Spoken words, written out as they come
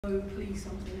please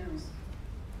something else.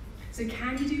 So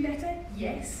can you do better?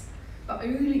 Yes, but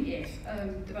only if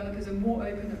developers are more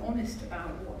open and honest about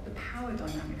what the power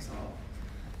dynamics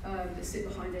are that sit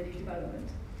behind any development.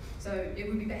 So it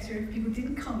would be better if people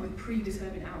didn't come with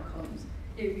predetermined outcomes.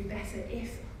 It would be better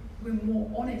if we're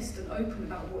more honest and open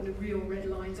about what the real red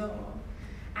lines are.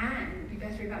 And it would be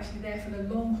better if actually they're for the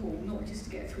long haul, not just to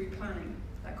get through planning.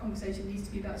 That conversation needs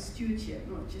to be about stewardship,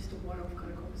 not just a one-off kind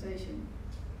of conversation.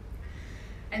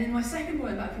 And then my second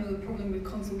point about kind of the problem with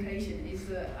consultation is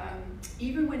that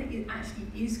even when it actually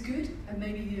is good, and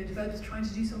maybe developers trying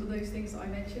to do some of those things that I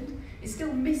mentioned, it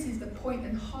still misses the point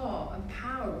and heart and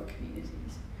power of communities.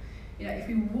 If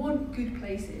we want good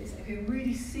places, if we're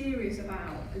really serious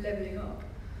about levelling up,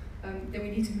 then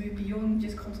we need to move beyond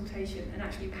just consultation and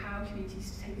actually empower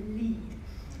communities to take a lead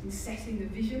in setting the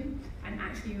vision and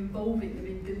actually involving them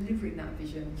in delivering that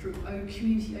vision through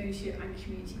community ownership and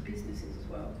community businesses as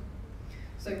well.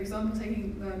 So for example,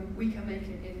 taking we can make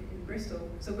it in Bristol,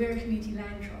 so we're a community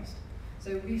land trust.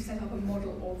 So we've set up a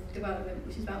model of development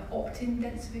which is about opt-in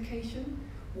densification,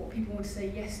 what people want to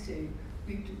say yes to.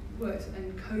 We've worked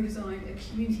and co-designed a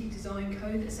community design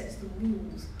code that sets the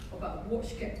rules about what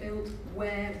should get built,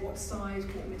 where, what size,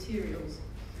 what materials.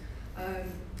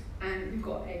 And we've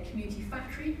got a community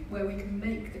factory where we can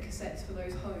make the cassettes for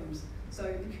those homes. So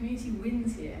the community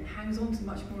wins here and hangs on to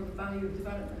much more of the value of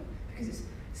development because it's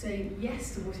saying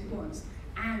yes to what it wants,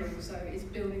 and also it's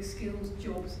building skills,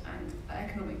 jobs, and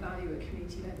economic value at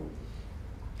community level.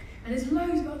 And there's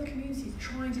loads of other communities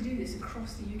trying to do this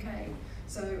across the UK.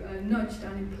 So Nudge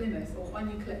down in Plymouth, or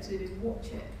Onion Collective in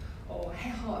Watchet, or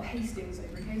Heart of Hastings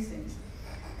over in Hastings.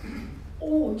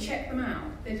 All check them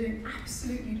out. They're doing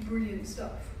absolutely brilliant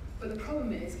stuff. But the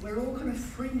problem is we're all kind of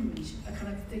fringe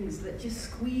kind of things that just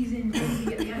squeeze in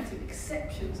really at the active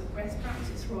exceptions of best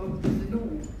practice rather than the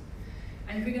norm.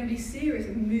 And if we're going to be serious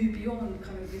and move beyond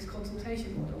kind of this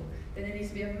consultation model, then there needs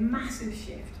to be a massive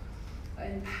shift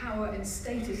in power and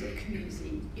status of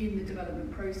community in the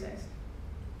development process.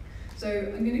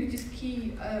 So I'm going to just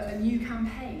key a new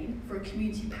campaign for a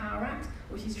Community Power Act,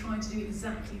 which is trying to do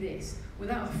exactly this.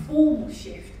 Without a formal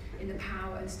shift in the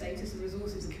power and status and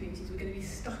resources of communities, we're going to be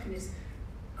stuck in this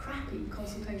crappy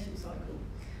consultation cycle.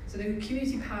 So the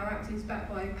Community Power Act is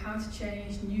backed by Power to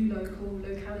Change, New Local,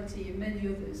 Locality, and many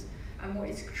others. And what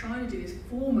it's trying to do is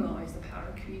formalise the power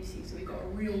of community, so we've got a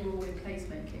real role in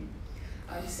placemaking.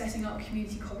 Setting up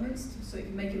community covenants so you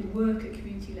can make it work at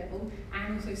community level,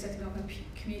 and also setting up a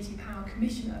community power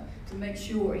commissioner to make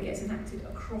sure it gets enacted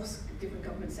across different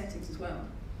government settings as well.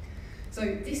 So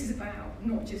this is about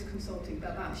not just consulting,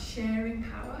 but about sharing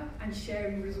power and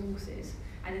sharing resources,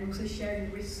 and then also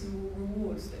sharing risks and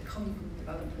rewards that come from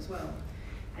development as well.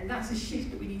 And that's a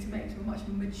shift that we need to make to a much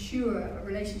mature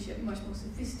relationship, a much more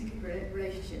sophisticated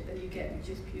relationship than you get with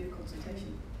just pure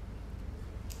consultation.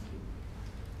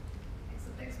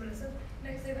 Excellent, thanks Melissa.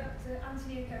 Next over to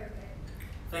Anthony Okereke.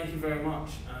 Thank you very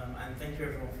much, and thank you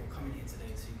everyone for coming here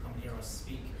today to come and hear us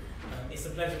speak. It's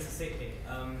a pleasure to sit here.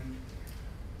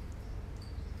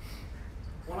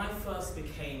 When I first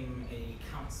became a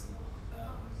councillor,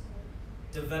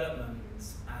 development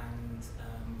and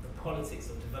the politics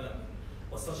of development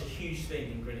was such a huge thing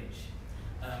in Greenwich.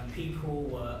 People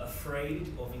were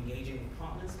afraid of engaging with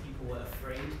partners, people were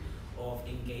afraid of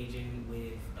engaging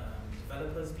with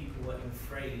developers, people were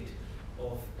afraid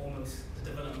of almost the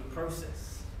development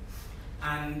process.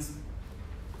 And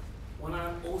when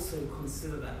I also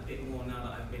consider that a bit more now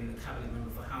that I've been the cabinet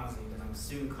member for housing, and I'm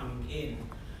soon coming in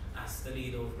as the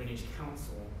leader of Greenwich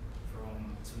Council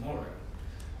from tomorrow,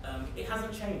 it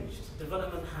hasn't changed.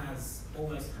 Development has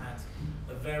almost had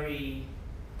a very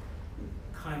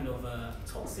kind of a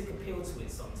toxic appeal to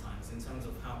it sometimes in terms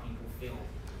of how people feel.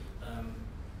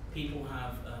 People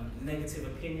have negative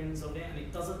opinions of it, and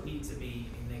it doesn't need to be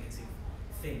a negative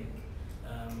thing.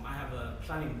 I have a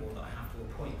planning board that I have to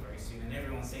appoint very soon, and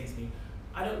everyone's saying to me,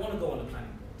 I don't want to go on the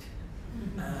planning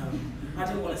board. I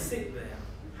don't want to sit there.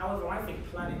 However, I think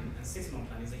planning and sitting on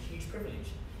planning is a huge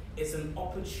privilege. It's an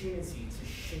opportunity to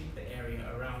shape the area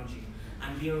around you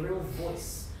and be a real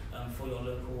voice for your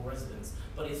local residents.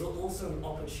 But it's also an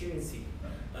opportunity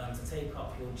to take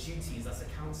up your duties as a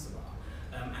councillor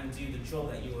and do the job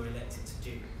that you were elected to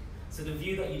do. So the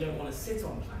view that you don't want to sit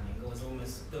on planning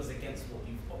goes against what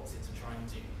you've opted to try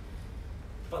and do.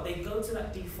 But they go to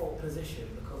that default position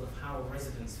because of how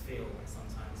residents feel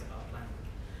sometimes about planning,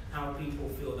 how people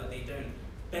feel that they don't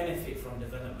benefit from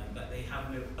development, that they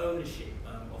have no ownership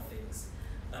of things.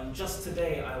 Just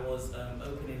today I was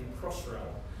opening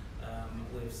Crossrail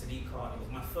with Sadiq Khan. It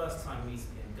was my first time meeting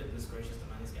him. Goodness gracious, the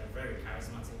man is very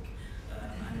charismatic,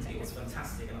 and it was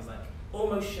fantastic. And I was like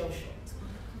almost shell-shocked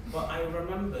But I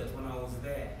remembered when I was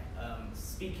there,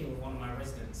 speaking with one of my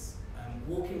residents,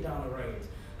 walking down the road,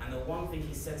 and the one thing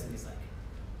he said to me is like,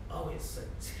 "Oh, it's a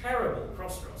terrible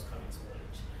crossroads coming to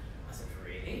Woolwich." I said,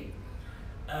 "Really?"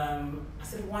 I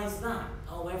said, "Why is that?"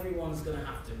 "Oh, everyone's going to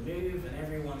have to move, and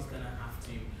everyone's going to have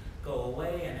to go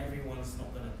away, and everyone's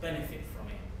not going to benefit from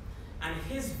it." And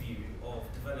his view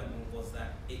of development was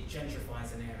that it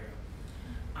gentrifies an area.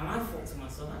 And I thought to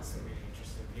myself, that's a really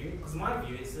interesting view, because my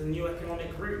view is a new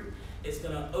economic route. It's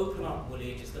going to open up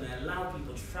Woolwich, it's going to allow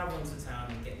people to travel into town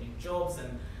and get new jobs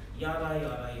and yada,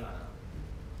 yada, yada.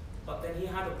 But then he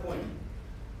had a point.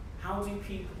 How do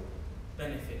people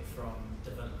benefit from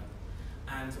development?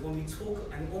 And when we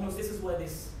talk, and almost this is where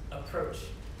this approach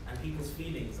and people's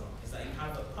feelings are, is that you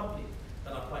have a public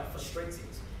that are quite frustrated.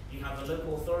 You have a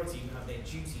local authority who have their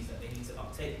duties that they need to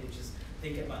uptake, which is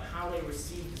thinking about how they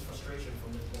receive this frustration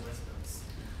from local residents.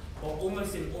 But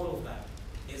almost in all of that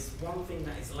is one thing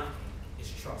that is lacking,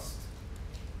 is trust.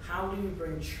 How do you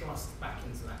bring trust back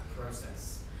into that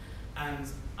process? And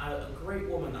a great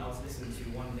woman that I was listening to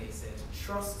one day said,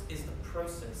 trust is the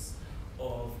process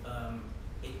of,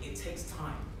 it takes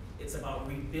time. It's about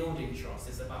rebuilding trust.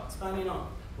 It's about turning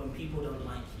up when people don't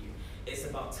like you. It's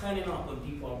about turning up when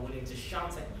people are willing to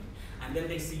shout at you. And then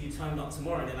they see you turned up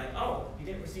tomorrow and they're like, "Oh, you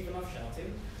didn't receive enough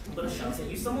shouting, I'm going to shout at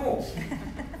you some more."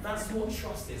 That's what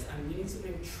trust is. And we need to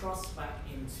bring trust back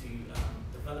into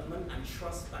development and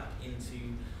trust back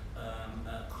into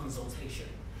consultation.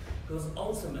 Because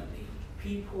ultimately,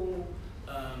 people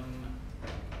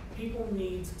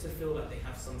need to feel that they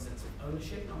have some sense of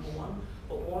ownership, number one.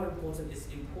 But more important, it's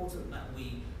important that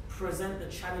we present the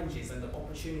challenges and the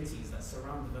opportunities that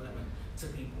surround development to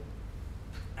people.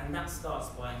 And that starts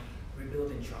by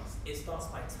rebuilding trust. It starts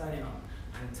by turning up.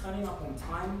 And turning up on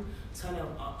time, turning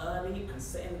up early, and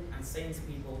saying to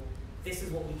people, this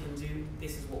is what we can do,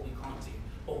 this is what we can't do,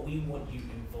 but we want you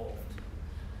involved.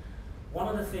 One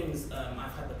of the things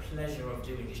I've had the pleasure of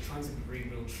doing is trying to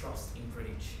rebuild trust in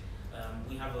Greenwich.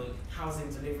 We have a housing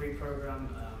delivery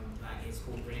program that is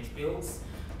called Greenwich Builds.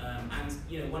 And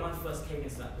you know, when I first came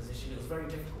into that position, it was very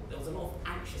difficult. There was a lot of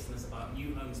anxiousness about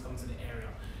new homes coming to the area.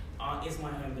 Is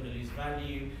my home going to lose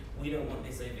value? We don't want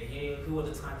this over here. Who are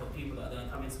the type of people that are going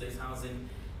to come into this housing?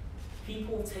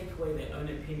 People take away their own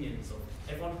opinions.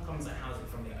 Everyone comes at housing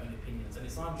from their own opinions, and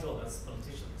it's our job as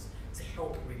politicians to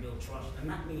help rebuild trust. And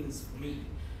that means, for me,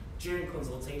 during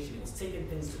consultation, it was taking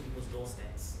things to people's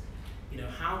doorsteps. You know,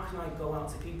 how can I go out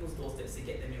to people's doorsteps to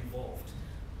get them involved?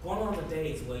 Gone are the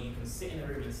days where you can sit in a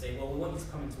room and say, well, we want you to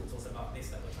come and talk to us about this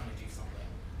that we're trying to do somewhere.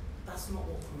 That's not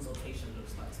what consultation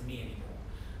looks like to me anymore.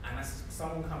 And as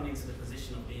someone coming into the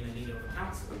position of being a leader of a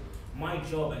council, my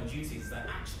job and duty is that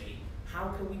actually, how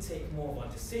can we take more of our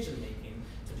decision making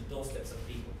to the doorsteps of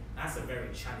people? That's a very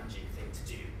challenging thing to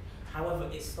do. However,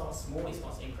 it starts small, it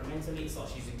starts incrementally, it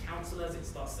starts using councillors, it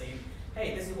starts saying,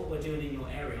 hey, this is what we're doing in your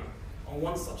area. On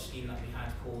one such scheme that we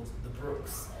had called the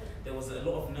Brooks, there was a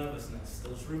lot of nervousness.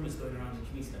 There was rumours going around the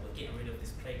community that we're getting rid of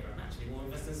this playground. Actually, we'll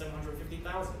invest in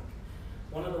 750,000.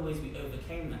 One of the ways we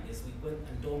overcame that is we went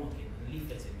and door knocking and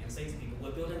leafleting and saying to people,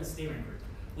 we're building a steering group.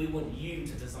 We want you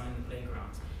to design the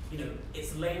playground. You know,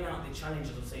 it's laying out the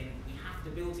challenges of saying we have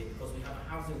to build it because we have a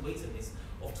housing waiting list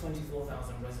of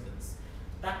 24,000 residents.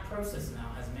 That process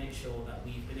now has made sure that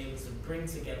we've been able to bring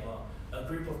together a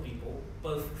group of people,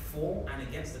 both for and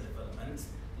against the development,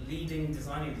 leading,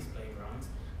 designing this playground,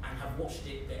 and have watched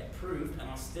it get approved and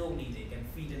are still leading and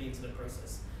feeding into the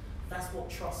process. That's what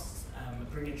trust,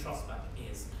 bringing trust back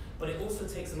is. But it also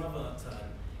takes another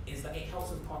turn, is that it helps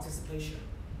with participation.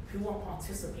 Who are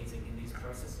participating in these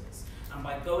processes? And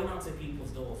by going out to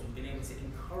people's doors, we've been able to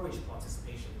encourage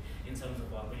participation in terms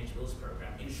of our Greenwich Builds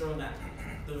program, ensuring that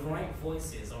the right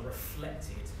voices are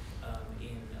reflected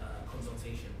in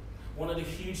consultation. One of the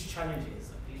huge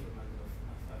challenges, please remind me of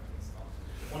my 5 minutes start.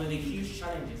 One of the huge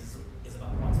challenges is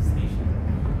about participation.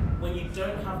 When you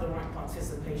don't have the right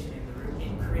participation in the room,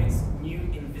 it creates new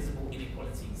invisible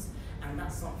inequalities. And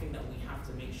that's something that we have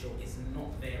to make sure is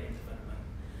not there in development.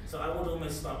 So I would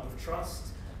almost start with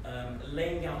trust,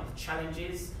 laying out the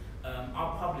challenges.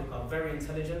 Our public are very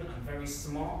intelligent and very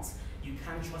smart. You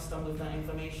can trust them with that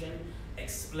information,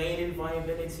 explaining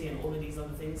viability and all of these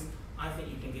other things. I think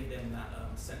you can give them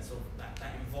that sense of that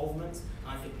involvement.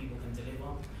 I think people can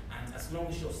deliver. And as long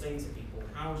as you're saying to people,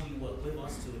 how do you work with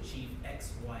us to achieve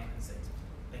X, Y, and Z?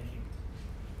 Thank you.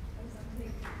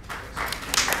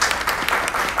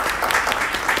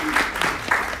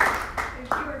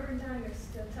 Reverend Angus,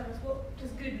 tell us, what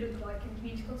does good look like in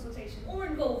community consultation or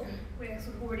involvement? We're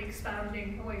sort of already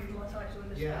expanding away from our title in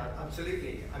this. Yeah,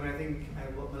 absolutely. I mean, I think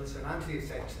what Melissa and Anthony have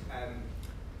said,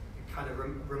 kind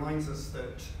of reminds us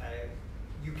that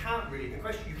you can't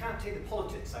take the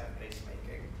politics out of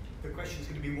placemaking. The question is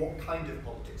going to be what kind of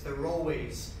politics. There are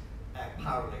always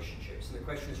power relationships, and the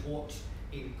question is what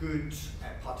in good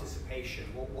participation,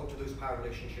 what do those power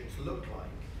relationships look like?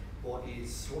 What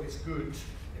is good,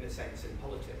 in a sense, in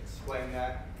politics? When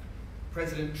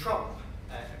President Trump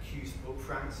accused Pope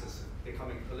Francis of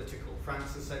becoming political,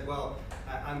 Francis said, well,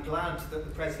 I'm glad that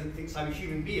the president thinks I'm a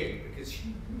human being, because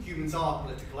humans are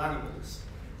political animals.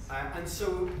 And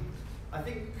so I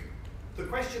think the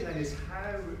question then is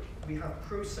how we have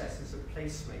processes of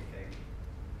placemaking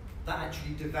that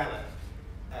actually develop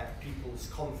people's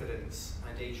confidence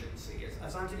and agency.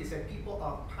 As Anthony said, people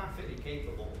are perfectly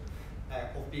capable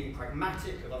of being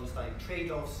pragmatic, of understanding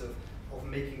trade-offs, of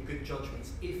making good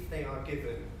judgments if they are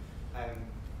given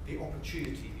the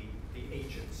opportunity, the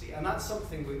agency. And that's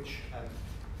something which,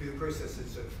 through the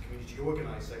processes of community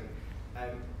organising,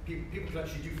 people can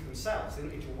actually do for themselves. They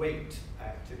don't need to wait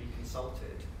to be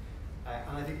consulted.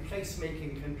 And I think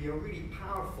placemaking can be a really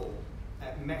powerful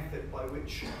method by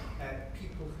which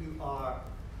people who are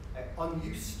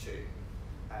unused to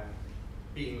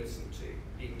being listened to,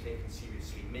 being taken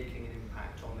seriously, making an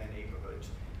impact on their neighbourhood,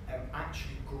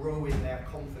 actually grow in their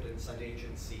confidence and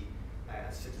agency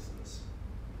as citizens.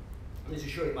 And this is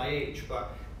showing my age,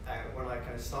 but when I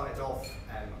kind of started off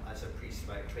as a priest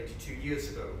about 22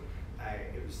 years ago,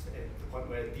 it was at the point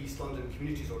where the East London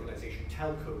Communities Organisation,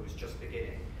 Telco, was just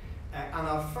beginning. And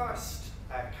our first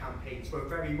campaigns were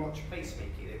very much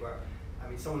placemaking. They were, I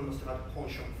mean, someone must have had a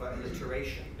penchant for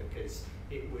alliteration, because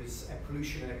it was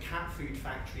pollution in a cat food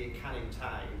factory in Canning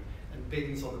Town and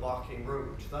bins on the Barking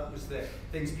Road. That was the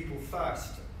things people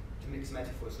first, to mix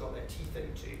metaphors, got their teeth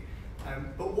into.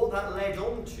 But what that led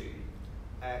on to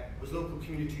was local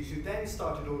communities who then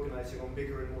started organising on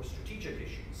bigger and more strategic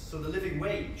issues. So the living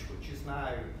wage, which is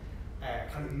now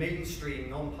kind of mainstream,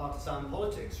 non-partisan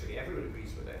politics, really, everyone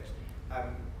agrees with it.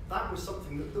 That was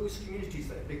something that those communities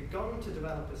that had begun to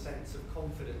develop a sense of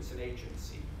confidence and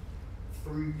agency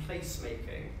through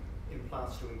placemaking in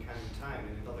Plaistow and Canning Town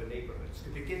and in other neighbourhoods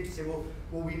could begin to say, well,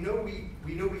 we know we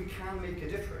can make a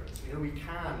difference. We know we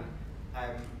can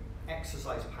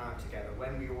exercise power together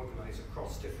when we organise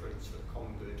across difference for the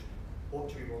common good. What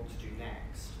do we want to do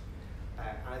next?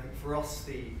 And I think for us,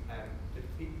 the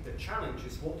challenge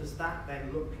is, what does that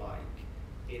then look like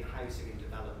in housing and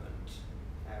development?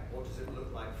 What does it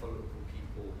look like for local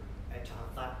people to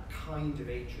have that kind of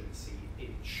agency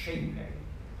in shaping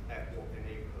what their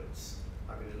neighbourhoods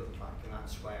are going to look like? And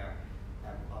that's where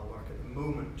our work at the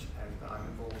moment that I'm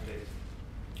involved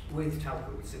in with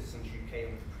Telco, with Citizens UK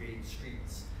and with Create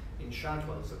Streets in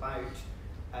Shadwell is about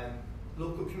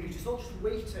local communities not just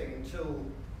waiting until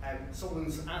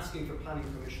someone's asking for planning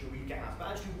permission and we get asked, but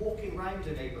actually walking around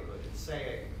a neighbourhood and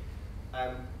saying,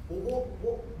 well,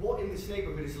 what in this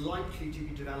neighbourhood is likely to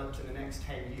be developed in the next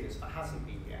 10 years but hasn't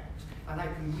been yet? And how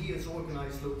can we as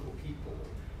organised local people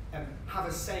have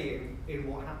a say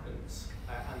in what happens?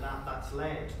 And that's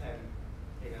led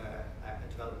in a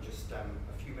development just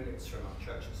a few minutes from our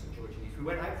church at St George in Heath. We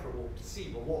went out for a walk to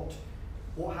see, well,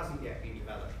 what hasn't yet been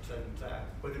developed, and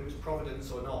whether it was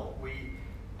Providence or not. We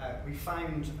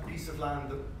found a piece of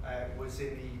land that was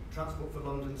in the Transport for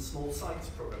London Small Sites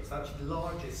programme. It's actually the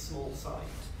largest small site,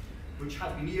 which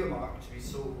had been earmarked to be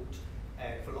sold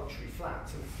for luxury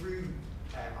flats. And through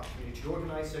our community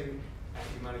organising,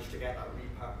 we managed to get that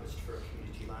repurposed for a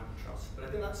community land trust. But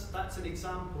I think that's an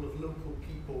example of local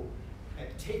people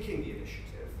taking the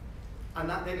initiative, and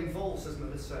that then involves, as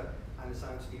Melissa and as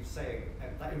Anthony was saying,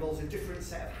 that involves a different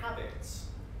set of habits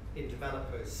in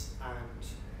developers and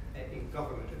in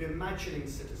government, of imagining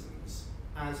citizens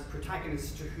as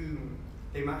protagonists to whom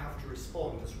they might have to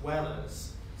respond, as well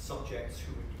as subjects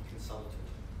who would be consulted.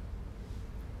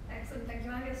 Excellent, thank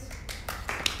you, Angus.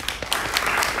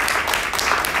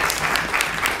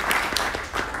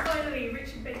 Finally,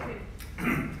 Richard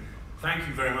Bacon. Thank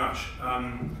you very much.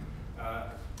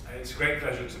 It's a great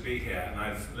pleasure to be here, and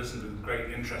I've listened with great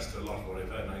interest to a lot of what I've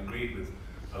heard, and I agreed with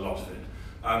a lot of it.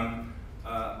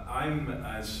 I'm,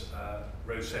 as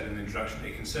Rose said in the introduction,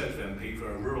 a Conservative MP for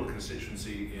a rural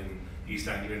constituency in East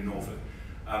Anglia in Norfolk.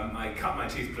 I cut my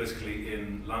teeth politically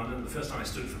in London. The first time I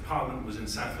stood for Parliament was in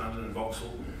South London in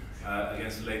Vauxhall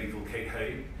against a lady called Kate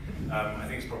Hay. I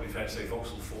think it's probably fair to say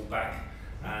Vauxhall fought back,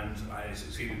 and I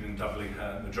succeeded in doubling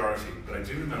her majority, but I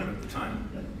do remember at the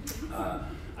time,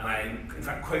 and I in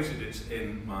fact quoted it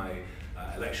in my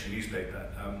election newspaper,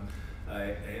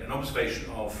 an observation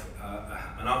of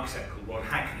an architect called Ron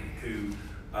Hackney, who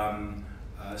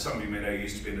some of you may know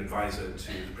used to be an advisor to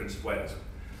the Prince of Wales.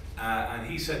 And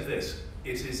he said this: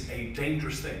 "It is a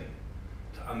dangerous thing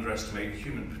to underestimate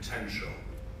human potential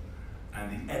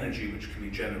and the energy which can be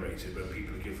generated when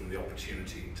people are given the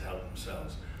opportunity to help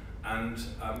themselves. And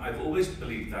I've always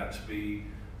believed that to be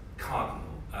cardinal.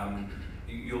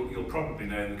 You'll probably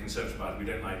know in the Conservative Party we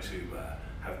don't like to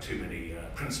have too many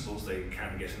principles. They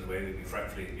can get in the way, they can be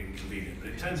frightfully inconvenient.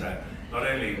 But it turns out not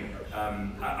only,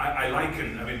 I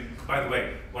liken, I mean, by the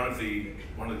way, one of the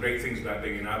great things about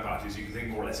being in our party is you can think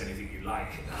more or less anything you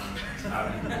like,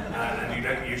 and you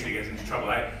don't usually get into trouble.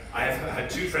 I have had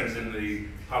two friends in the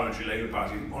Parliamentary Labour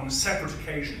Party on separate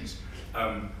occasions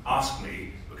ask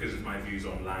me, because of my views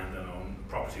on land and on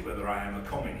property, whether I am a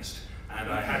communist. And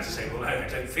I had to say, well, I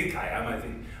don't think I am. I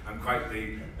think I'm quite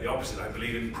the opposite. I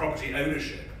believe in property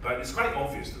ownership. But it's quite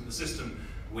obvious that the system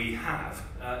we have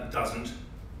doesn't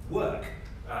work.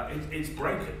 It's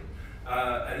broken.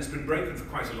 And it's been broken for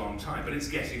quite a long time, but it's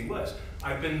getting worse.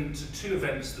 I've been to two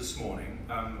events this morning.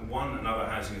 One, another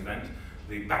housing event,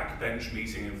 the backbench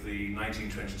meeting of the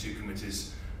 1922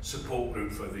 Committee's support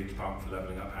group for the Department for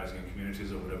Levelling Up Housing and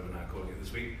Communities, or whatever we're now calling it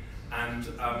this week. And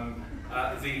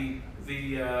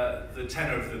the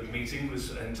tenor of the meeting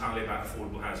was entirely about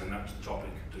affordable housing. That was the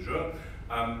topic du jour.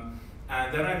 And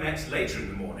then I met later in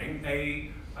the morning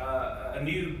a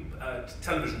new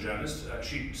television journalist.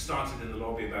 She started in the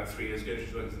lobby about 3 years ago.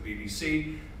 She's worked at the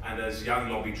BBC, and as young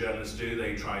lobby journalists do,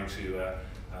 they try to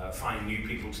find new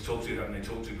people to talk to who haven't they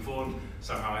talked to before, and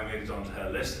somehow I made it onto her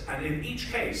list. And in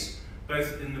each case,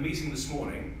 both in the meeting this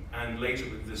morning and later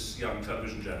with this young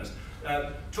television journalist,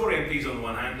 Tory MPs on the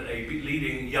one hand, a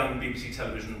leading young BBC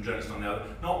television journalist on the other,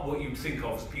 not what you'd think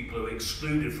of as people who are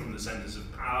excluded from the centres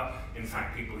of power, in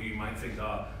fact people who you might think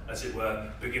are, as it were,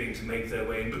 beginning to make their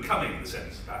way and becoming the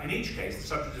centres of power. In each case, the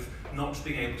subject of not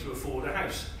being able to afford a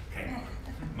house came up.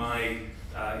 My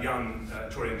young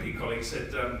Tory MP colleague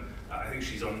said, I think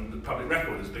she's on the public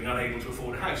record as being unable to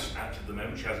afford a house at the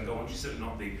moment. She hasn't got one. She's certainly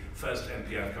not the first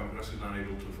MP I've come across who's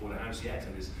unable to afford a house yet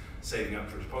and is saving up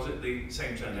for a deposit. The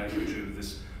same turned out to be true with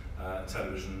this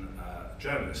television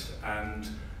journalist. And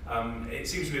it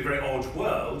seems to be a very odd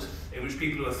world in which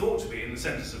people who are thought to be in the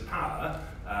centres of power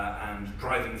and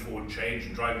driving forward change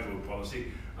and driving forward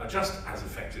policy are just as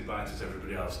affected by it as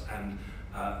everybody else. And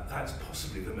that's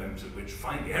possibly the moment at which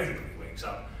finally everybody wakes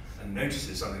up and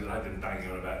notices something that I've been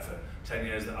banging on about for 10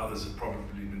 years, that others have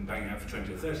probably been banging out for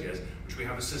 20 or 30 years, which we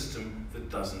have a system that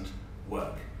doesn't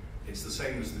work. It's the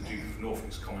same as the Duke of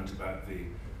Norfolk's comment about the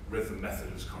rhythm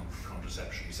method of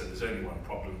contraception. He said there's only one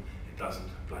problem, it doesn't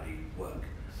bloody work.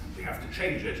 And we have to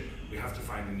change it, we have to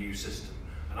find a new system.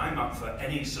 And I'm up for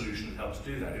any solution that helps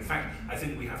do that. In fact, I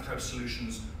think we have to have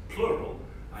solutions plural.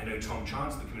 I know Tom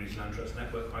Chance, the Community Land Trust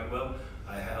Network, quite well.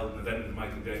 I held an event with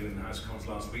Michael Gove in the House of Commons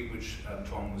last week, which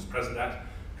Tom was present at,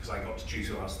 because I got to choose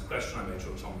who asked the question. I made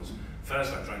sure Tom was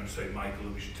first. I'm trying to persuade Michael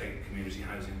that we should take community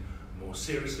housing more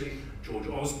seriously. George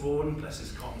Osborne, bless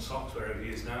his cotton socks, wherever he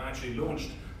is now, actually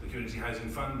launched the Community Housing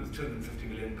Fund with £250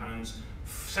 million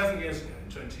 7 years ago,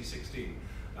 in 2016,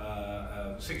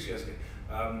 6 years ago.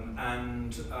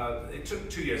 It took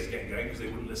 2 years to get going because they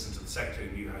wouldn't listen to the secretary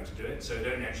who knew how to do it, so it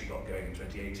only actually got going in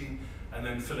 2018. And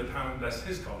then Philip Hammond, bless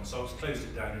his cotton socks, closed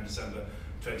it down in December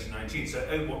 2019. So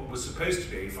what was supposed to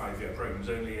be a 5-year programme was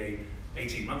only a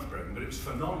 18-month programme, but it was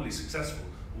phenomenally successful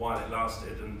while it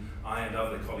lasted. And I and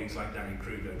other colleagues like Danny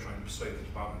Kruger trying to persuade the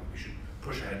department that we should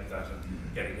push ahead with that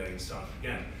and get it going and start it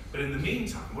again. But in the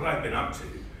meantime, what I've been up to,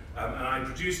 and I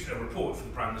produced a report for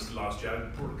the Prime Minister last year.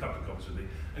 I brought a couple of copies with me.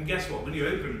 And guess what? When you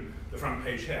open the front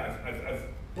page here, I've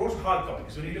brought a hard copy,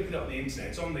 because when you look it up on the internet,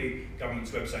 it's on the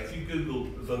government's website. If you Google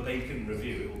the Bacon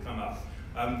Review, it will come up.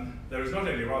 There is not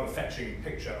only a rather fetching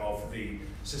picture of the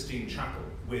Sistine Chapel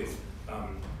with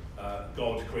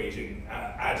God creating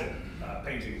Adam,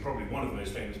 painting probably one of the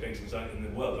most famous paintings in the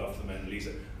world after the Mona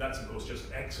Lisa. That's, of course, just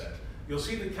an excerpt. You'll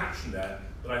see the caption there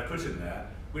that I've put in there,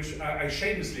 which I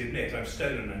shamelessly admit I've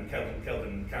stolen, and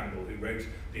Kelvin Campbell, who wrote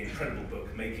the incredible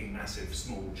book Making Massive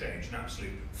Small Change, an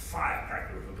absolute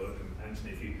firecracker of a book, and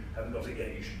Anthony, if you haven't got it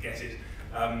yet, you should get it.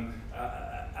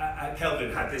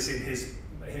 Kelvin had this in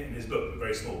his book, but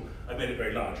very small. I made it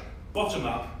very large. Bottom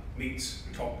up meets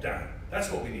top down.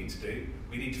 That's what we need to do.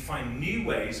 We need to find new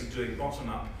ways of doing bottom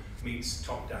up meets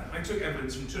top down. I took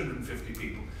evidence from 250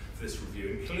 people for this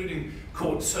review, including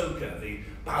Kurt Solker, the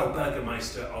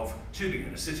Baubürgermeister of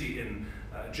Tübingen, a city in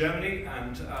Germany,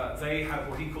 and they have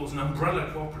what he calls an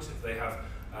umbrella cooperative. They have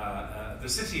the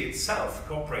city itself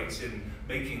cooperates in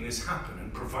making this happen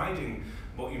and providing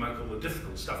what you might call the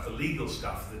difficult stuff, the legal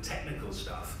stuff, the technical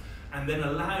stuff, and then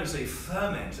allows a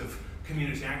ferment of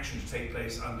community action to take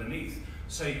place underneath.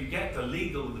 So you get the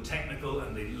legal, the technical,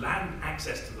 and the land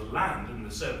access to the land and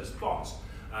the service plots,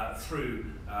 through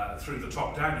the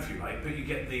top down, if you like, but you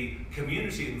get the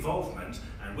community involvement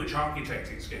and which architect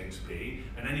it's going to be,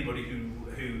 and anybody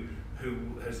who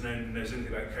knows anything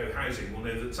about co-housing will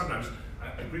know that sometimes,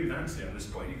 I agree with Anthony on this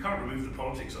point, you can't remove the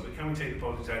politics of it. Can we take the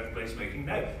politics out of placemaking?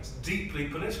 No, it's deeply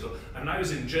political. And I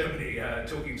was in Germany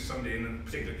talking to somebody in a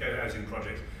particular co-housing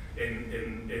project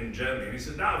in Germany, and he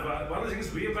said, one of the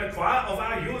things we require of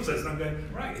our users, and I'm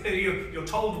going, right, you're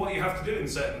told what you have to do in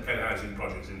certain co-housing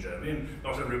projects in Germany, and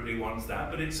not everybody wants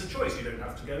that, but it's a choice. You don't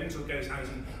have to go into a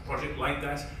co-housing project like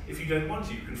that if you don't want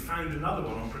to. You can found another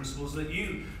one on principles that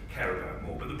you care about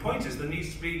more. But the point is, there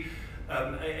needs to be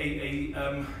a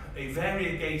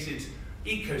variegated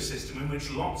ecosystem in which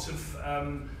lots of,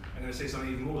 I'm going to say something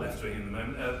even more left-wing in the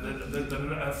moment,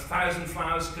 a thousand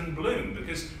flowers can bloom,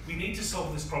 because we need to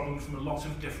solve this problem from a lot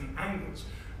of different angles.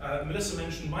 Melissa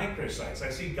mentioned microsites. I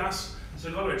see Gus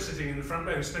sitting in the front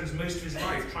row, who spends most of his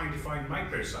life trying to find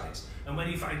microsites. And when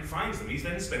he finds them, he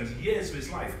then spends years of his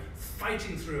life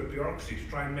fighting through a bureaucracy to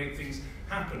try and make things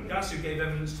happen. Gus, who gave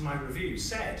evidence to my review,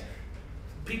 said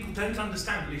people don't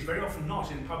understand, at least very often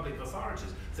not in public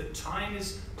authorities, that time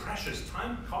is precious,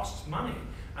 time costs money,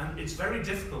 and it's very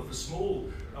difficult for small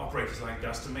operators like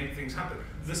Gus to make things happen.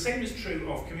 The same is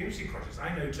true of community projects.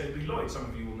 I know Toby Lloyd, some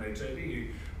of you will know Toby,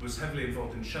 who was heavily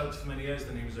involved in Shelter for many years,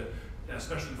 then he was a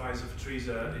special advisor for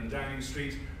Teresa in Downing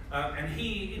Street, and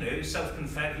he,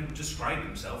 self-confessed, he would describe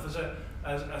himself as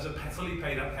a fully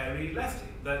paid up hairy lefty.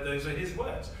 Those are his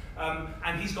words.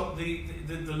 And he's got the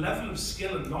level of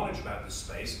skill and knowledge about this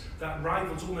space that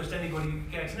rivals almost anybody you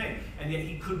could care to name. And yet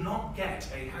he could not get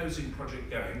a housing project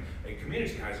going, a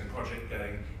community housing project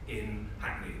going in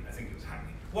Hackney. I think it was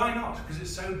Hackney. Why not? Because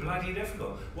it's so bloody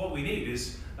difficult. What we need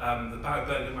is the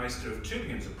Bauerbergermeister of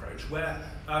Tübingen's approach, where,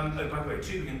 oh, by the way,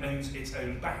 Tübingen owns its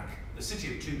own bank. The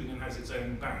city of Tübingen has its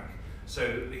own bank.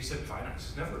 So he said finance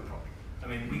is never a problem. I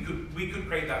mean, we could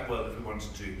create that world if we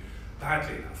wanted to,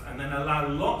 badly enough, and then allow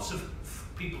lots of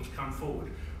people to come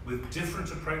forward with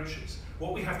different approaches.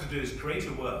 What we have to do is create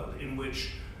a world in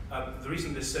which, the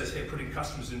reason this says here, putting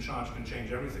customers in charge can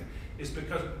change everything, is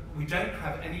because we don't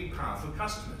have any power for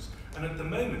customers. And at the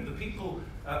moment, the people,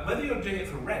 whether you're doing it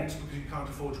for rent because you can't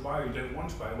afford to buy or you don't want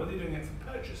to buy, or whether you're doing it for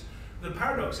purchase, the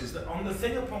paradox is that on the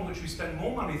thing upon which we spend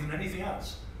more money than anything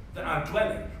else, than our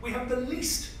dwelling, we have the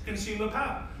least consumer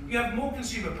power. You have more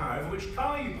consumer power over which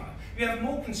car you buy. You have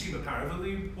more consumer power over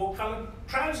what coloured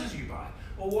trousers you buy,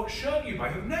 or what shirt you buy.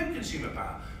 You have no consumer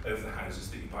power over the houses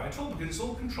that you buy at all, because it's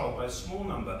all controlled by a small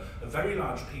number of very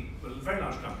large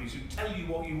companies who tell you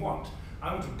what you want.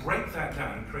 I want to break that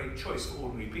down and create choice for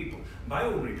ordinary people. And by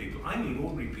ordinary people, I mean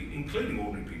ordinary people, including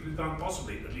ordinary people who can't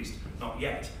possibly, at least not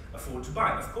yet, afford to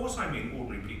buy. Of course I mean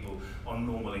ordinary people on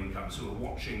normal incomes who are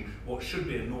watching what should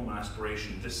be a normal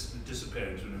aspiration disappear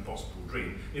into an impossible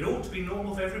dream. It ought to be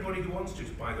normal for everybody who wants to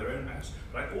buy their own house.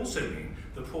 But I also mean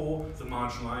the poor, the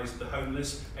marginalised, the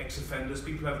homeless, ex-offenders,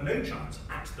 people who have no chance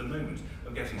at the moment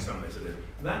of getting somewhere to live.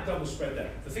 That double spread there,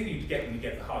 the thing you get when you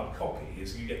get the hard copy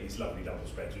is you get these lovely double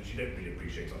spreads, which you don't really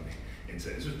appreciate on the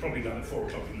internet. This was probably done at 4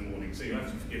 o'clock in the morning, so you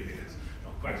have to forgive me, it's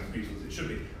not quite as beautiful as it should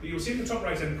be. But you'll see in the top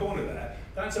right-hand corner there,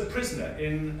 that's a prisoner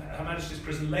in Her Majesty's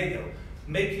Prison Layhill,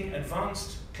 making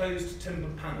advanced closed timber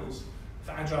panels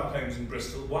for agile homes in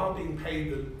Bristol while being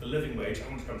paid the living wage. I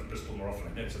want to come to Bristol more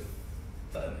often. I know it's a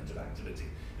ferment of activity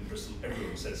in Bristol,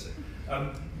 everyone says so.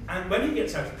 And when he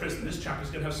gets out of prison, this chap is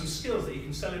going to have some skills that he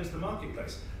can sell into the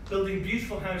marketplace, building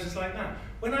beautiful houses like that.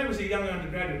 When I was a young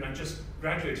undergraduate and I just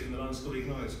graduated from the London School of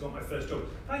Economics, got my first job,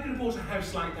 I could have bought a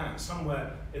house like that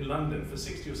somewhere in London for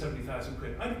 60 or 70,000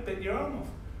 quid. I'd have bit your arm off.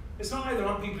 It's not like there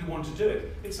aren't people who want to do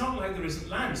it. It's not like there isn't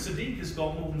land. Sadiq has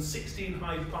got more than 16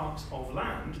 Hyde Parks of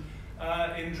land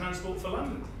in Transport for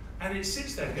London. And it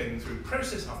sits there going through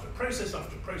process after process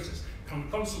after process,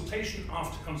 consultation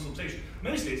after consultation.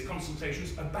 Mostly it's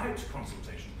consultations about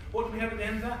consultation. What do we have at the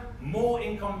end of that? More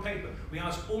ink on paper. We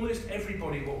ask almost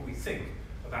everybody what we think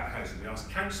about housing. We ask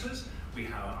councillors, we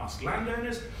ask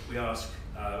landowners, we ask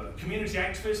community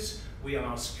activists, we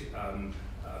ask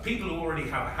people who already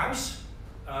have a house.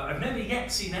 I've never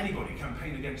yet seen anybody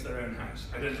campaign against their own house.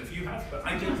 I don't know if you have, but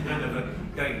I don't think I'm ever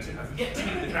going to. I've yet to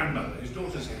meet the grandmother whose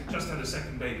daughter's just had a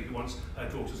second baby who wants her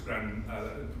daughter's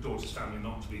family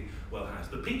not to be well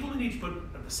housed. The people we need to put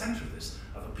at the centre of this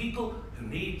are the people who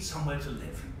need somewhere to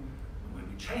live. And when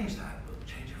we change that, we'll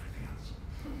change everything else.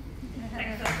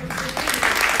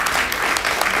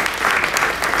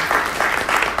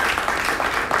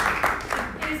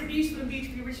 It is a beautiful and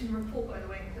beautifully written report, by the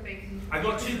way. I've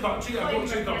got two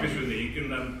copies with me.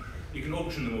 You can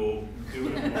auction them or do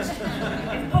whatever you want.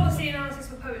 It's policy analysis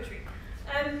for poetry.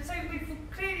 So we've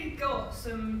clearly got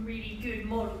some really good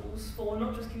models for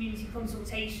not just community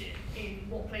consultation in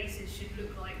what places should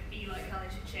look like, be like, how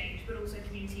they should change, but also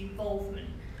community involvement.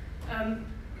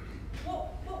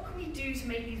 What can we do to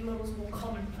make these models more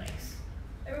commonplace?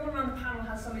 Everyone around the panel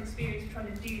has some experience of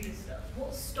trying to do this stuff.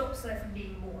 What stops there from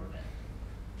being more of it?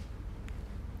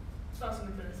 Starting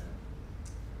with Melissa.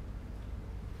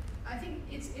 I think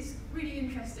it's really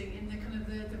interesting in the kind of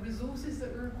the resources that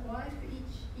are required for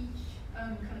each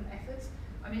kind of effort.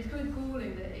 I mean, it's kind of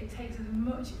galling that it takes as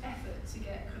much effort to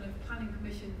get kind of planning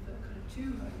permission for kind of 2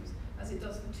 homes as it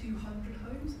does for 200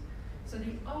 homes. So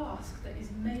the ask that is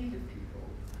made of people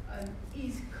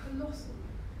is colossal.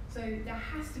 So there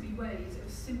has to be ways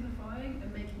of simplifying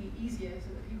and making it easier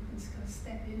so that people can kind of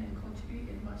step in and contribute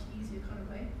in a much easier kind of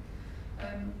way.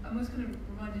 I'm also kind of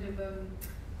reminded of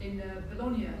in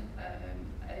Bologna, a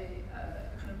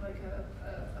kind of like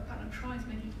a pattern of trying to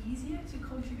make it easier to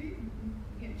contribute,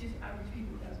 just average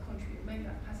people be able to contribute, make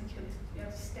that passage kind of be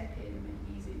able to step in and make it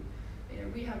easy.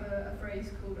 We have a phrase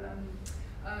called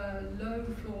low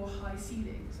floor, high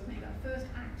ceiling, so make that first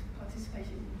act of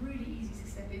participation really easy to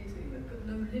step into, but put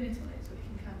no limit on it so it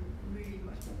can become really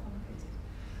much more complicated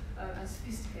and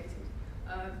sophisticated.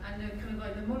 And kind of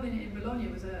like the modelling in Bologna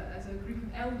was as a group of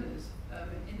elders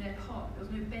in their park. There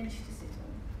was no bench to sit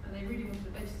on, and they really wanted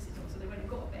a bench to sit on, so they went and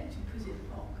got a bench and put it in the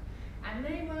park. And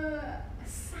they were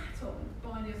sat on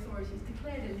by the authorities,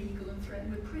 declared illegal and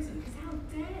threatened with prison, because how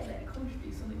dare they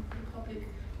contribute something to the public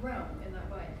realm in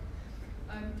that way?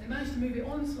 They managed to move it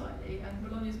on slightly, and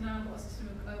Bologna's now got a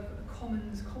system of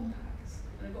commons compacts,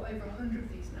 and they've got over 100 of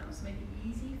these now, so make it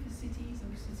easy for cities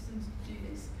and for citizens to do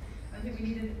this. I think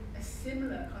we needed a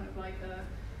similar kind of like a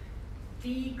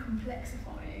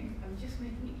decomplexifying and just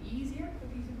making it easier for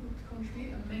people to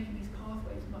contribute and making these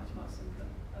pathways much, much simpler.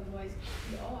 Otherwise,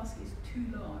 the ask is too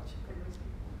large for most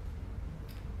people.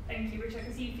 Thank you, Rich. I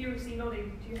can see you furiously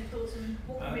nodding. Do you have thoughts on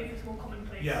what can make this more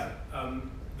commonplace? Yeah.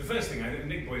 The first thing, I think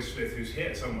Nick Boyce-Smith, who's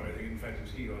here somewhere, I think in fact it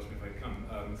was he who asked me if I'd come,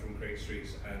 from Great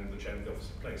Streets and the chairman of the Office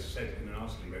of Place, said in an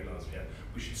article he wrote last year,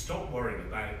 we should stop worrying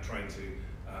about trying to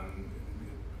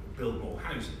build more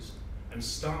houses and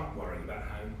start worrying about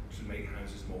how to make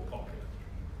houses more popular.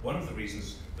 One of the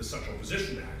reasons there's such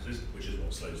opposition to houses, which is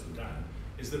what slows them down,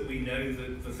 is that we know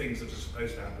that the things that are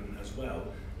supposed to happen as well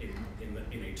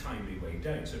in a timely way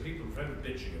don't. So people are forever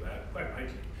bitching about, quite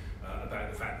rightly,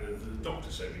 about the fact that the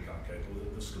doctor's surgery can't cope or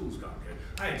that the schools can't cope.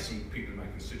 I had some people in my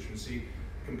constituency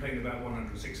complain about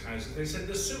 106 houses. They said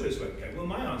the sewers won't cope. Well,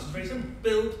 my answer is very simple.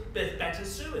 Build better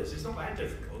sewers. It's not that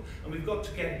difficult. And we've got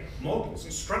to get models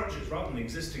and structures rather than the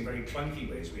existing very clunky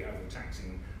ways we have of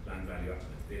taxing land value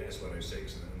uplift, the S106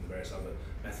 and the various other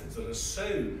methods that are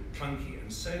so clunky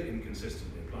and so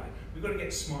inconsistently applied. We've got to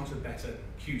get smarter, better,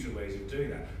 cuter ways of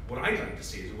doing that. What I'd like to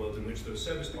see is a world in which there are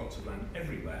service plots of land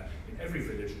everywhere, in every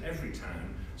village, in every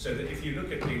town, so that if you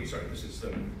look at the, sorry, this is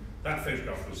that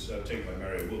photograph was taken by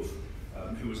Mario Wolf,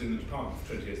 who was in the department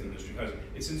for 20 years in the Ministry of Housing.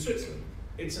 It's in Switzerland.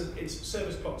 It's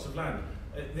service plots of land.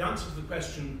 The answer to the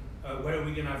question, where are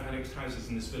we going to have annexed houses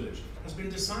in this village, has been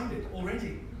decided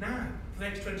already, now, for the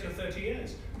next 20 or 30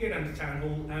 years. You go down to town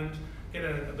hall and get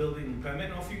a building permit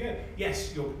and off you go.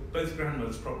 Yes, both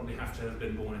grandmothers probably have to have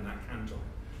been born in that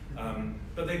canton.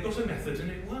 But they've got a method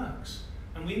and it works.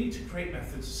 And we need to create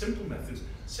methods, simple methods,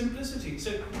 simplicity.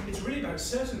 So it's really about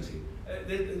certainty.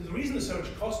 The reason there's so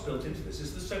much cost built into this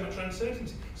is there's so much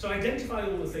uncertainty. So identify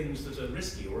all the things that are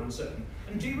risky or uncertain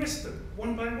and de-risk them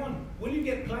one by one. Will you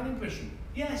get planning permission?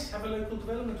 Yes, have a local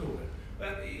development order.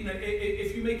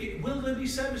 If you make it, will there be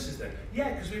services there?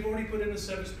 Yeah, because we've already put in a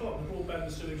service plot, the broadband,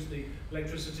 the sewage, the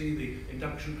electricity, the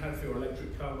induction pad for your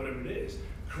electric car, whatever it is.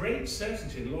 Create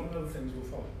certainty and a lot of other things will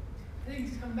follow. I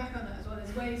think to come back on that as well,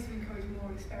 there's ways to encourage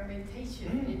more experimentation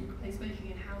in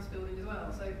placemaking and house building as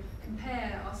well. So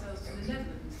compare ourselves to the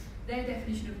Netherlands. Their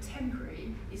definition of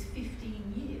temporary is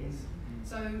 15 years.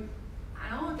 So, and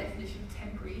our definition of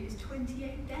temporary is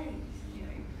 28 days.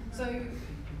 So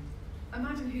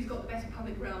imagine who's got the better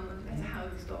public realm and the better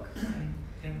housing stock.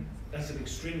 That's an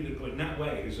extremely good point. Nat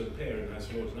Way, who's a peer in the House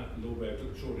of Lords, Lord Way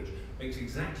of Shoreditch, makes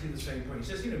exactly the same point. He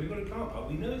says, we've got a car park.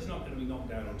 We know it's not going to be knocked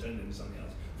down or turned into something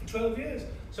else for 12 years.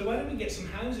 So why don't we get some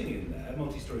housing in there, a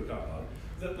multi-storey car park,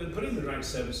 that we're putting the right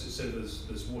services so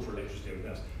there's water, electricity,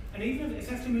 everything else. And even if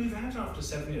they have to move out after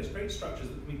 7 years, great structures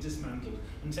that can be dismantled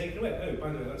and taken away. Oh,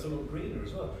 by the way, that's a lot greener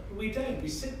as well. But we don't. We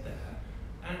sit there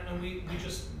and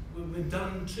we're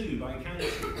done to by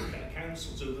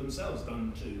council to themselves,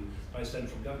 done to by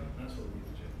central government. That's what we need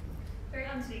to do. Very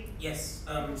Anthony. Yes,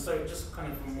 so just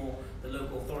kind of from more the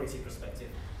local authority perspective.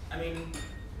 I mean,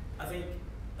 I think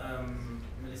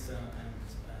Melissa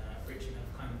and Ritchie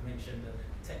have kind of mentioned the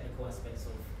technical aspects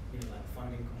of, like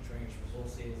funding constraints,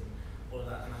 resources, and all of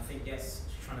that. And I think, yes,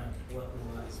 trying to work on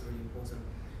all that is really important.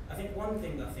 I think one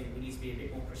thing that I think we need to be a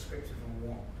bit more prescriptive on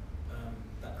what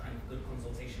that kind of good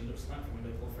consultation looks like from a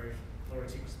local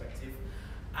authority perspective,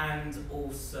 and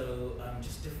also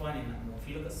just defining that more. If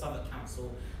you look at Southwark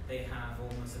Council, they have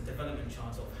almost a development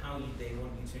chart of how they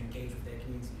want you to engage with their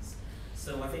communities.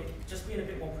 So I think just being a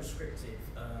bit more prescriptive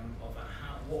of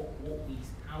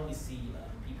how we see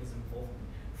people's involvement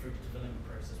through the development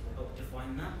process will help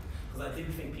define that, because I do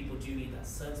think people do need that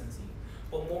certainty.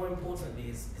 But more importantly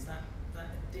is that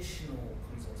additional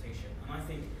consultation, and I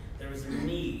think there is a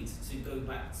need to go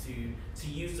back to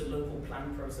use the local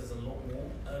plan process a lot more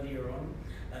earlier on,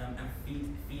 and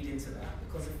feed into that,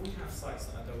 because if we have sites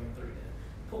that are going through there,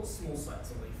 put small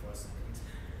sites away for a second.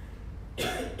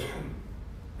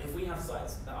 If we have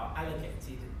sites that are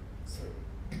allocated,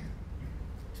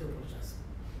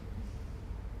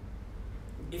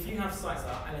 if you have sites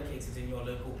that are allocated in your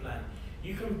local plan,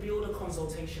 you can build a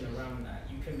consultation around that.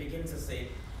 You can begin to say,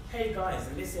 hey guys,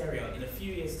 in this area, in a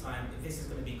few years' time, this is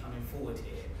going to be coming forward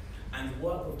here, and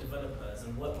work with developers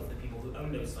and work with the people who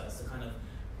own those sites to kind of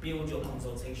build your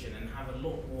consultation and have a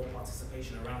lot more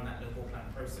participation around that local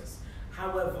plan process.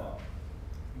 However,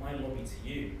 my lobby to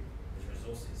you is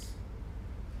resources.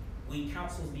 We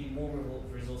councils need more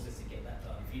resources to get that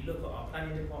done. If you look at our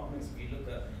planning departments, if you look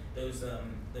at those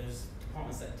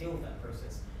departments that deal with that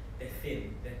process, they're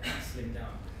thin, they're slimmed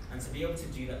down. And to be able to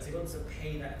do that, to be able to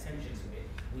pay that attention to it,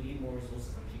 we need more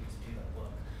resources and people to do that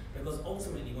work. Because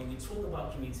ultimately, when we talk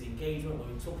about community engagement,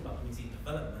 when we talk about community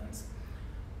development,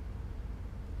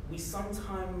 we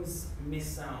sometimes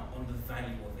miss out on the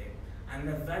value of it. And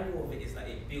the value of it is that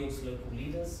it builds local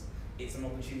leaders, it's an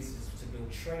opportunity to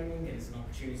build training, and it's an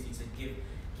opportunity to give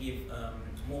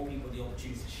more people the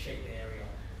opportunity to shape the area.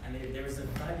 And there is a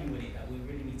value in it that we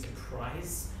really need to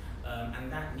prize,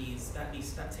 and that takes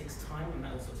time, and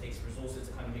that also takes resources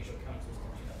to kind of make sure councils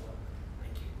can do that work.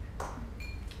 Thank you.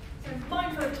 So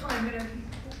mindful of time, I'm going to.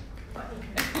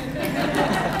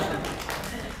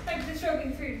 Thanks for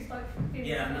struggling through, despite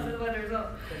feeling under the weather as well.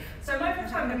 So mindful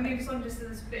of time, I'm going to move us on just a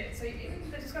little bit. So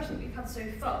in the discussion that we've had so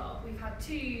far, we've had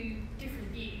two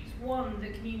different views. One,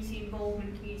 that community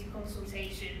involvement, community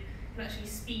consultation can actually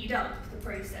speed up the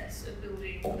process of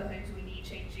building the homes we need,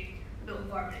 changing the built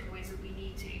environment in the ways that we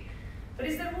need to. But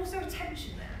is there also a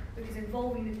tension there? Because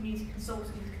involving the community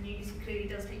consultant with the community clearly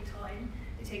does take time,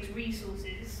 it takes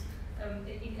resources.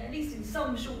 At least in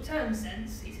some short-term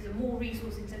sense, it is a more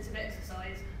resource-intensive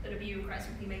exercise than a bureaucrat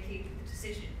simply making the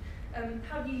decision.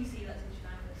 How do you see that tension,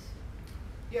 Angus?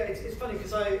 Yeah, it's funny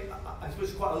because I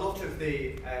suppose quite a lot of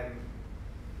the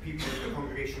people in the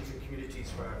congregations and communities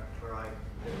where I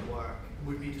work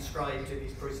would be described in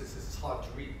these processes as hard to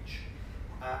reach.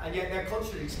 And yet their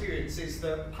constant experience is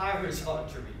that power is hard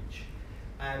to reach.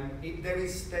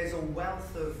 There's a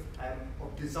wealth of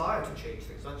desire to change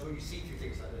things. That's what you see through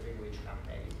things like the living wage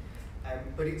campaign.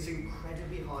 But it's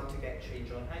incredibly hard to get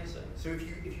change on housing. So if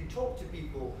you talk to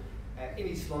people in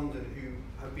East London who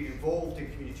have been involved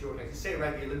in community organising, say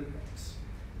around the Olympics,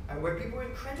 where people were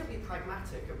incredibly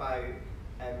pragmatic about,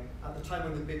 at the time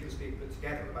when the bid was being put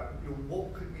together, about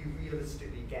what could we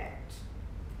realistically get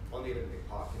on the Olympic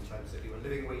Park in terms of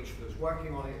living wage for those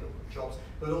working on it, jobs,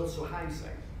 but also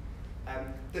housing.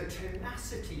 The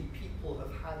tenacity people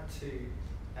have had to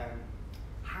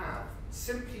have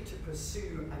simply to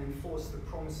pursue and enforce the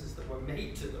promises that were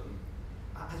made to them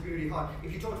has been really hard.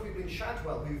 If you talk to people in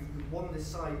Shadwell who've won this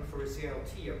site for a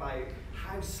CLT about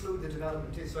how slow the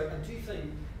development is, so I do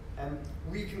think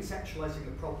reconceptualising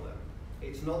the problem,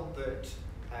 it's not that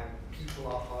people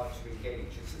are hard to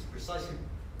engage, it's precisely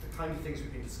the kind of things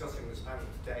we've been discussing in this panel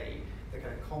today, the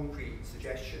kind of concrete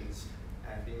suggestions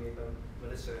being made by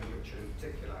Melissa and Richard in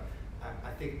particular,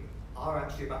 I think are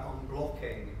actually about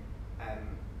unblocking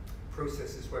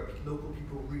processes where local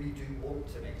people really do want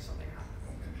to make something happen.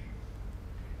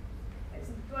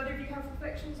 Excellent. Do either of you have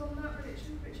reflections on that,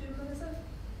 Richard and Melissa?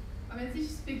 I mean,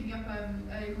 this is picking up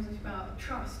earlier conversation about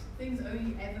trust. Things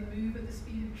only ever move at the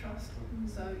speed of trust.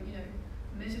 So,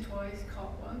 measure twice,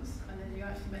 cut once, and then you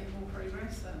actually make more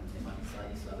progress. It might be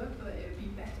slightly slower, but it would be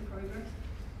better progress.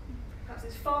 Perhaps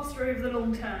it's faster over the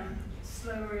long term,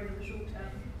 slower over the short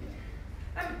term.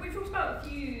 We've talked about a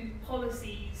few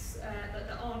policies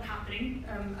that aren't happening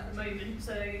at the moment.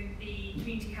 So the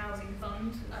Community Housing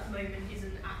Fund at the moment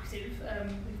isn't active.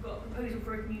 We've got a proposal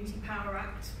for a Community Power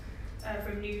Act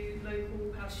from New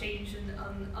Local House Change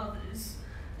and others.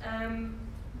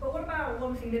 But what about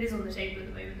one thing that is on the table at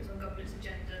the moment that's on government's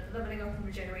agenda, the Levelling Up and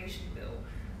Regeneration Bill?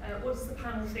 What does the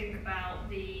panel think about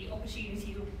the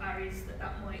opportunities or barriers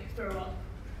that might throw up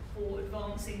for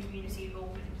advancing community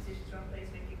involvement in decisions around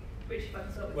placemaking? Ritchie, if I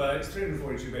can start with you. Well, it's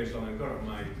 342 pages long. I've got it on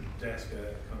my desk.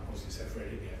 I can't obviously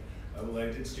separate it yet. Although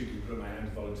I did stupidly put my hand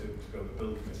to volunteer to go on the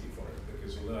bill committee for it,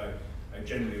 because although I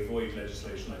generally avoid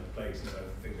legislation like the plague, since I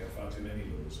think there are far too many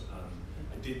laws,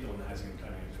 I did go on the Housing and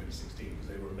Planning Act 2016 because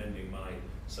they were amending my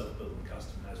self-built and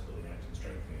custom house building act and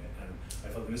strengthening it. And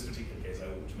I felt in this particular case I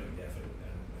ought to make the effort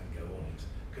and go on it,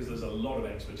 because there's a lot of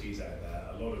expertise out there,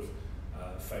 a lot of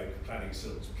folk, planning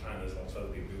consultants, planners, lots of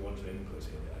other people who want to input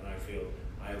in it, and I feel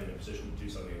I am in a position to do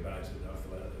something about it.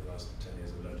 After the last 10 years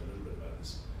I've learned a little bit about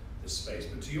this space.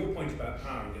 But to your point about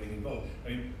power and getting involved, I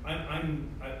mean,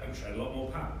 I'm sure I had a lot more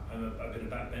power. I've been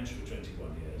a backbencher for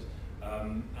 21 years,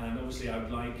 and obviously I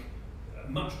would like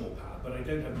much more power, but I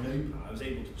don't have no power. I was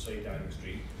able to persuade Downing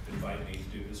Street to invite me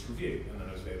to do this review, and then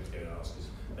I was able to go and ask as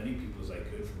many people as I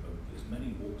could from as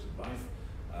many walks of life.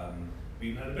 We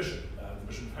even had a bishop, the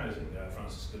Bishop of Housing,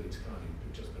 Francis Scully-Takani,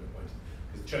 who'd just been appointed,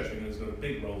 because the Church of England has got a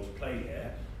big role to play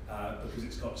here, because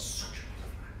it's got such a lot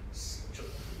of land, such a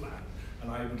lot of land. And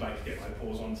I would like to get my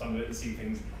paws on some of it and see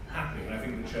things happening. And I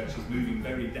think the church is moving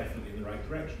very definitely in the right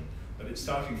direction. But it's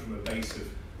starting from a base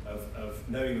of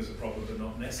knowing there's a problem, but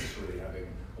not necessarily having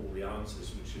all the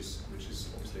answers, which is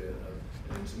obviously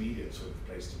an intermediate sort of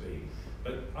place to be.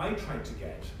 But I tried to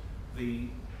get the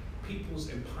People's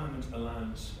Empowerment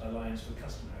Alliance for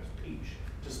Custom House, Peach,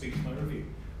 to speak to my review.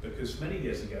 Because many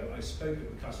years ago, I spoke at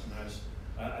the Custom House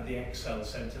at the Excel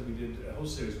Centre. We did a whole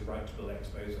series of Right to Build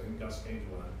expos. I think Gus came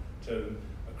to one. To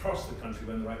across the country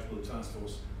when the Right to Build Task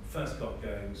Force first got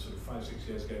going, sort of 5-6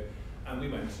 years ago, and we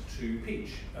went to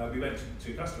Peach. We went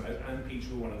to Custom House, and Peach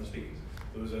were one of the speakers.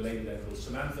 There was a lady there called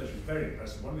Samantha. She was very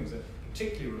impressive. One of the things that I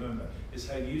particularly remember is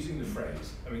her using the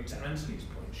phrase, I mean, to Anthony's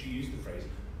point, she used the phrase,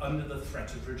 under the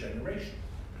threat of regeneration.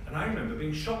 And I remember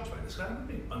being shocked by this. I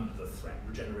mean, under the threat of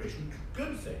regeneration,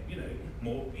 good thing, you know,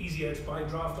 more easier to buy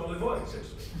draft olive oil, so to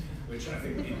speak, which I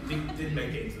think it did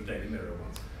make it into the Daily Mirror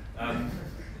once.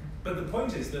 But the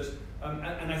point is that,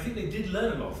 and I think they did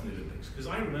learn a lot from the Olympics, because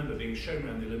I remember being shown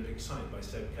around the Olympic site by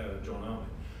Seb Coe and John Armin,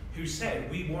 who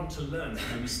said, we want to learn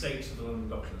from the mistakes of the London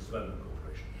Docklands Development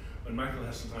Corporation. When Michael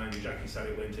Heseltine and Jackie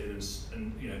Sally went in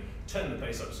and you know, turned the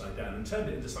place upside down and turned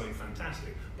it into something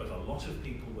fantastic, but a lot of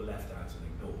people were left out and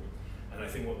ignored. And I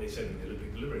think what they said in the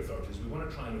Olympic Delivery Authority is we want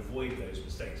to try and avoid those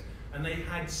mistakes. And they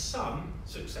had some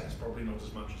success, probably not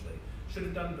as much as they should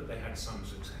have done, but they had some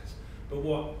success. But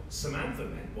what Samantha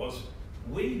meant was,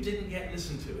 we didn't get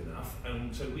listened to enough,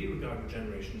 and so we regard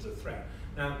regeneration as a threat.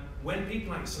 Now, when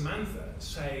people like Samantha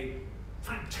say,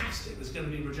 fantastic, there's going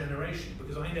to be regeneration,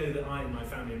 because I know that I and my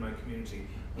family and my community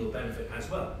will benefit as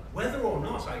well. Whether or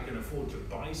not I can afford to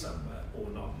buy somewhere or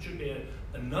not, it should be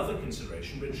another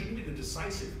consideration, but it shouldn't be the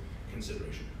decisive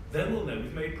consideration. Then we'll know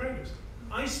we've made progress.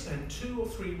 I spent 2 or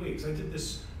 3 weeks, I did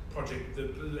this project,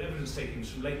 the evidence taking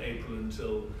was from late April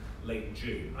until late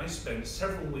June. I spent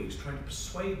several weeks trying to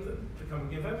persuade them to come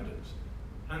and give evidence.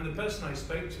 And the person I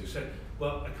spoke to said,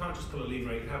 well, I can't just pull a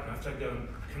lever and make it happen, I have to go and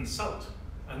consult.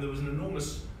 And there was an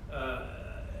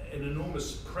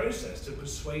enormous process to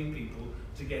persuade people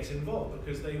to get involved,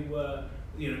 because they were,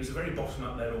 you know, it was a very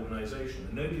bottom-up-led organisation,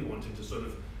 and nobody wanted to sort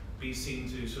of be seen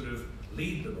to sort of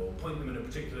lead them or point them in a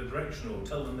particular direction or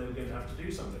tell them they were going to have to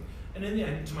do something. And in the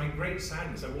end, to my great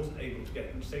sadness, I wasn't able to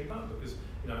get them to take part, because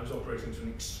you know, I was operating to an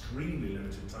extremely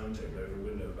limited timetable over a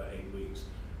window of about 8 weeks,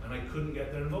 and I couldn't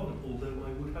get their involvement, although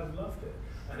I would have loved it,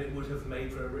 and it would have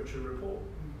made for a richer report.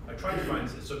 I tried to find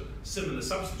sort of similar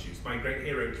substitutes. My great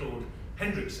hero, Claude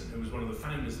Hendrickson, who was one of the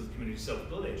founders of the Community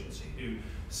Self-Build Agency, who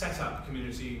set up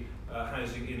community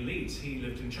housing in Leeds. He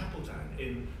lived in Chapeltown,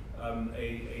 in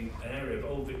an area of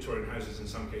old Victorian houses in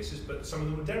some cases, but some of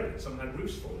them were derelict, some had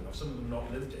roofs falling off, some of them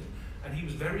not lived in. And he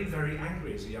was very, very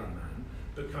angry as a young man,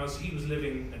 because he was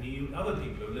living, and he knew other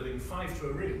people who were living 5 to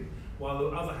a room, while there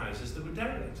were other houses that were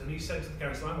derelict. And he said to the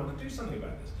council, I want to do something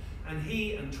about this. And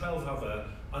he and 12 other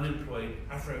unemployed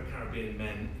Afro-Caribbean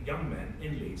men, young men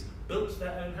in Leeds, built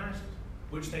their own houses,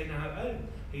 which they now own.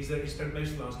 He spent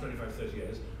most of the last 25, 30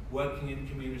 years working in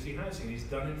community housing. He's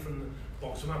done it from the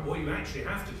bottom up. What you actually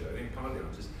have to do, I think part of the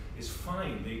answer is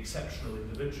find the exceptional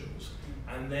individuals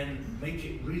and then make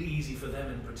it really easy for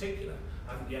them in particular.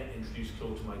 I haven't yet introduced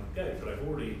Claude to Michael Gove, but I've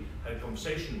already had a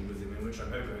conversation with him in which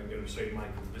I'm hoping I'm going to persuade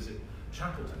Michael to visit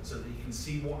Chapeltown so that he can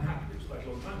see what happened. It was quite a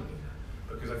long time ago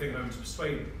now, because I think I'm to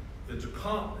persuade the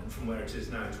department from where it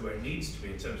is now to where it needs to be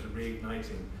in terms of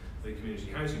reigniting the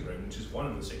community housing program, which is one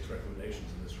of the 6 recommendations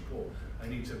in this report. I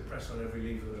need to press on every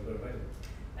lever that I've got available.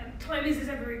 Time is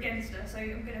ever against us, so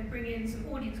I'm going to bring in some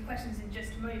audience questions in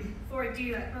just a moment. Before I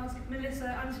do that, can I ask Melissa,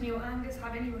 Anthony or Angus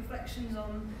have any reflections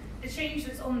on the change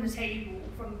that's on the table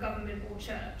from government or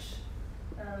church?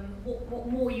 What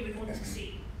more you would want to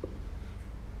see?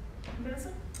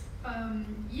 Melissa?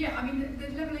 Yeah, I mean, the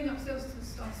levelling up stuff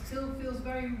still feels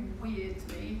very weird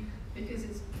to me, because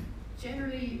it's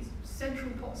generally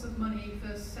central pots of money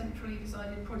for centrally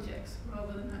decided projects,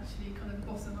 rather than actually kind of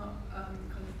bottom up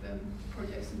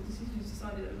projects and decisions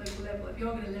decided at a local level. If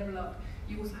you're going to level up,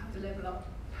 you also have to level up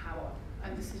power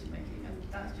and decision making, and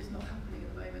that's just not happening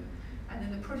at the moment. And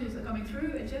then the projects that are coming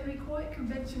through are generally quite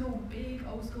conventional, big,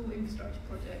 old school infrastructure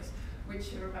projects,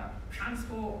 which are about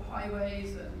transport,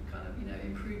 highways, and kind of,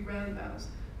 improved roundabouts,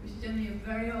 which is generally a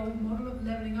very old model of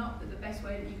levelling up, that the best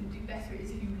way that you can do better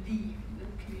is if you leave the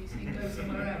community and go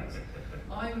somewhere else.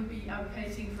 I would be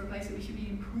advocating for a place that we should be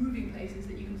improving places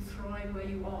that you can thrive where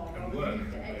you are, rather than you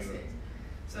have to exit.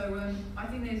 So I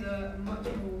think there's much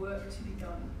more work to be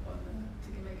done to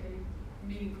make a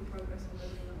meaningful progress on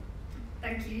levelling up.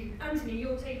 Thank you. Anthony,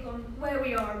 your take on where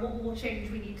we are and what more change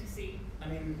we need to see? I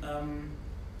mean,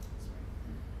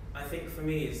 I think for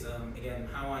me is again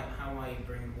how I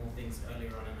bring more things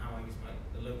earlier on, and how I use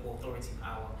the local authority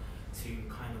power to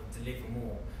kind of deliver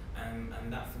more,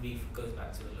 and that for me goes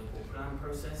back to the local plan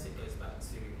process. It goes back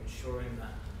to ensuring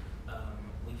that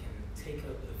we can take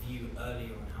a view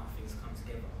earlier on how things come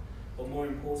together. But more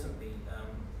importantly,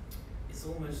 it's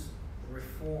almost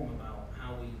reform about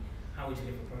how we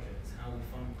deliver projects, how we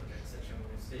fund projects, Section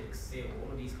 106, SEAL,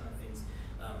 all of these kind of things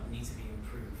need to be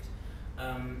improved.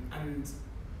 And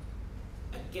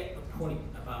I get the point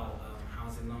about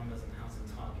housing numbers and housing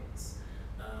targets.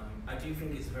 I do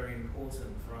think it's very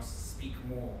important for us to speak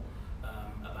more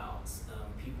about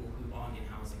people who aren't in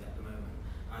housing at the moment.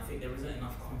 And I think there isn't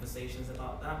enough conversations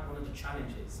about that. One of the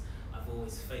challenges I've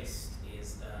always faced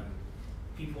is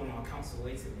people on our council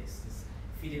waiting list is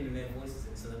feeding in their voices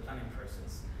into the planning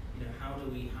process. How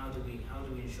do we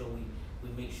ensure we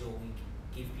make sure we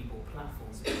give people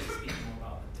platforms to speak more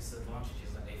about the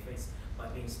disadvantages that they face by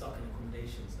being stuck in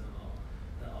accommodations that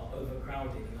are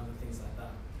overcrowded and other things like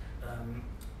that.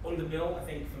 On the bill, I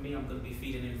think for me, I'm going to be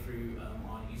feeding in through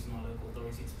using our local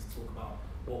authority to talk about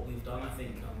what we've done. I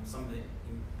think some of the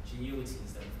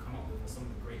ingenuities that we've come up with, or some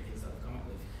of the great things that we've come up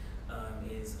with,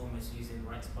 is almost using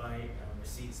right to buy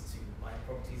receipts to buy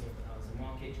properties off the housing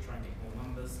market, to try and get more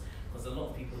numbers, because a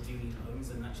lot of people do need homes,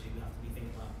 and actually we have to be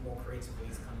thinking about more creative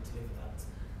ways to kind of deliver that.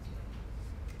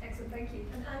 Excellent, thank you.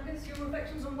 And Angus, your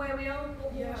reflections on where we are,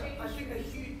 what more change? I think a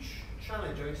huge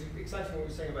challenge, it's exciting what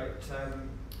we're saying about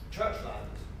church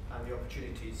land and the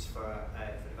opportunities for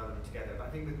development together, but I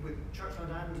think with church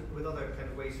land and with other kind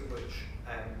of ways in which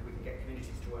we can get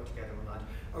communities to work together on that,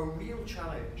 a real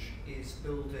challenge is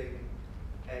building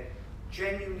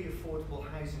genuinely affordable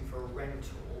housing for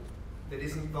rental that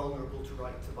isn't vulnerable to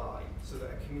right to buy, so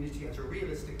that a community has a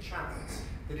realistic chance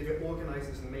that if it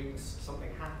organises and makes something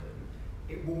happen,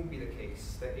 it won't be the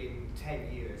case that in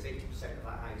 10 years, 80% of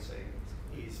that housing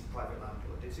is private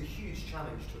landlord. It's a huge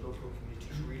challenge to local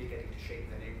communities really getting to shape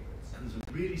their neighbourhoods. And there's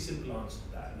a really simple answer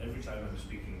to that, and every time I'm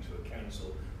speaking to a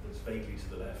council that's vaguely to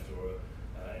the left or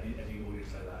any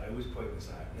audience like that, I always point this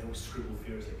out, and they always scribble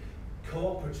furiously.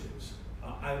 Cooperatives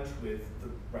are out with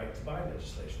the right to buy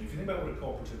legislation. If you think about what a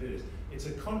cooperative is, it's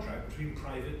a contract between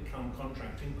private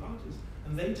contracting parties,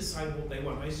 and they decide what they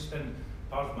want. I used to spend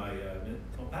part of my,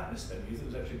 not that misspent youth, it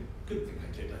was actually a good thing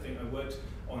I did. I think I worked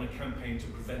on a campaign to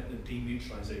prevent the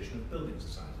demutualisation of building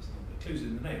societies. The clue's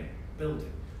in the name,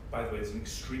 building. By the way, it's an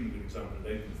extremely good example of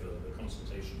Okereke, the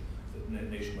consultation that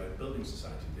Nationwide Building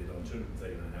Society did on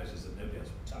 239 houses that nobody else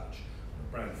would touch on a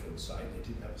brownfield site. They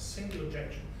didn't have a single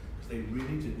objection, because they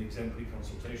really did an exemplary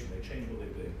consultation. They changed what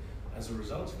they did. As a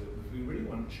result of it, if we really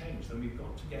want change, then we've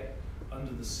got to get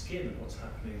under the skin of what's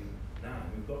happening now.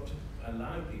 We've got to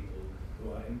allow people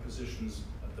who are in positions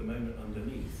at the moment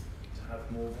underneath to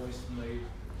have more voice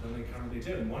than they currently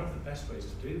do. And one of the best ways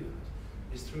to do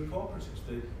that is through cooperatives.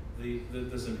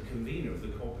 There's a convener of the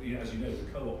cooperative. As you know,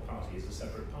 the co-op party is a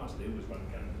separate party. They always run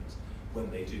candidates when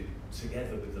they do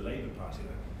together with the Labour Party. And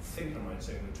I think I might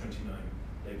say that 29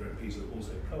 Labour MPs are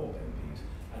also co-op MPs.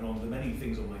 And on the many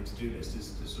things on my to-do list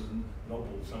is to sort of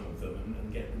nobble some of them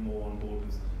and get them more on board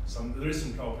with some. There is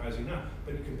some co-op housing now,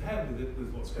 but compared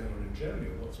with what's going on in Germany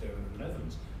or what's going on in the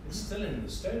Netherlands, it's still in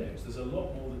the Stone Age. There's a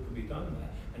lot more that could be done there,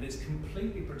 and it's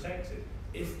completely protected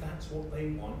if that's what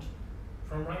they want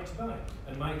from right to buy.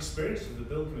 And my experience with the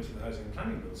Bill Committee of the Housing and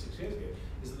Planning Bill 6 years ago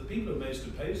is that the people who were most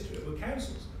opposed to it were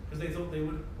councils, because they thought they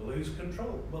would lose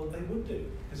control. Well, they would do,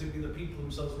 because it would be the people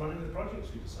themselves running the projects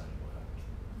who decided what happened.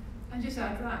 And just to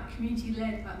add to that,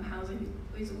 community-led housing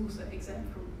is also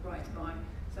exempt from right to buy.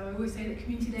 So I always say that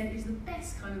community-led is the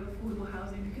best kind of affordable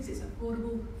housing because it's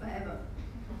affordable forever.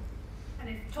 And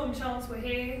if Tom Chance were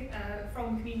here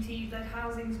from Community-Led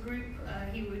Housing's group,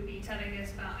 he would be telling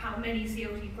us about how many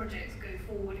CLT projects go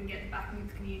forward and get the backing of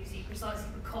the community precisely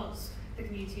because the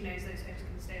community knows those homes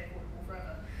can stay affordable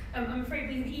forever. I'm afraid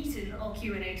we've eaten our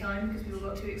Q&A time because we all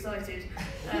got too excited.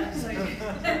 So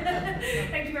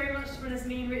thank you very much for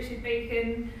listening, Richard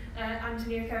Bacon,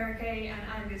 Anthony Okereke and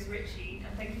Angus Ritchie,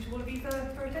 and thank you to all of you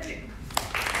for attending.